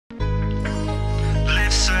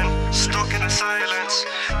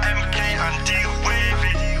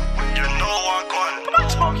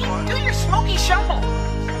trouble.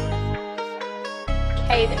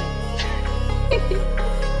 Caden.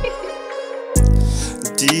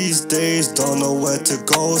 These days, don't know where to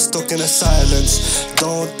go, stuck in the silence.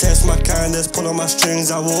 Don't test my kindness, pull on my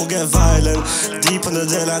strings, I will get violent. Deep under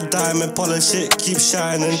the like diamond, polish it, keep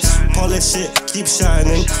shining. Polish it, keep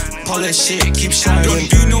shining. Polish it, keep shining. Don't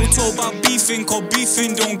do no talk about beefing, cause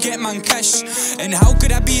beefing don't get man cash. And how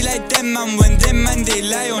could I be like them man when them man they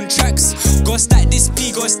lie on tracks? Gotta stack this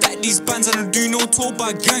P, gotta stack these bands. I don't do no talk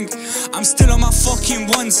about gang. I'm still on my fucking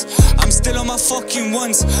ones. I'm still on my fucking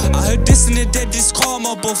ones. I heard this in the dead, this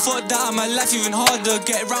karma, but fuck that, my life even harder.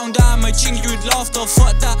 Get round that, I'ma chingy with laughter.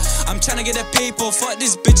 Fuck that, I'm tryna get a paper. Fuck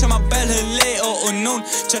this bitch, I'ma bell her later. Unknown,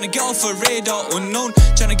 tryna get off a radar. Unknown,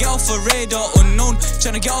 tryna get off a radar. Unknown,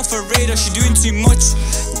 tryna get off a radar. She doing too much.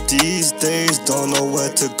 These days, don't know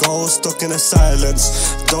where to go, stuck in the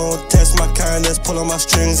silence. Don't test my kindness, pull on my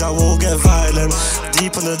strings, I will get violent.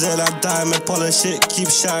 Deep under the like diamond, polish it, keep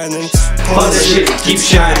shining. Polish it, keep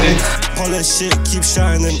shining. Polish it, keep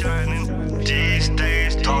shining. These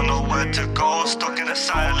days, don't know where to go, stuck in the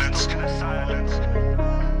silence.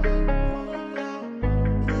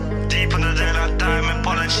 Deep under the like diamond,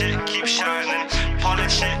 polish it, keep shining.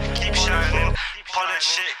 Polish it, keep shining.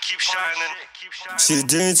 Polish it, keep shining. She's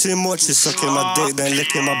doing too much, she's sucking my dick, then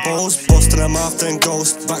licking my balls. Busting her mouth, then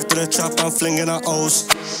ghost. Back to the trap, I'm flinging her O's.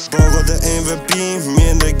 Bro got the aim for beam. Me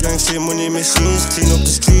and the gang shit money machines. Clean up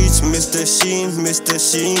the streets, Mr.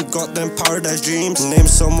 Sheen. Got them paradise dreams. Name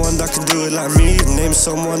someone that can do it like me. Name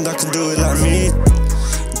someone that can do it like me.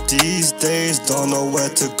 These days, don't know where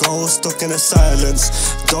to go, stuck in the silence.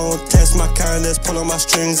 Don't test my kindness, pull on my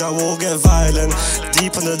strings, I will get violent.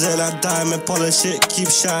 Deep under the like diamond, polish it, keep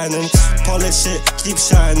shining. Polish it, keep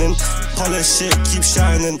shining. Polish it, keep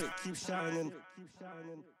shining.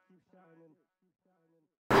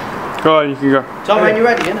 Go on, you can go. Tom, when you're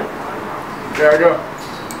ready, innit? There I go.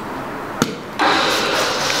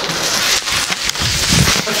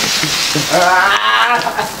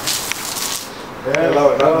 I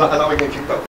love it, I love it getting kicked up.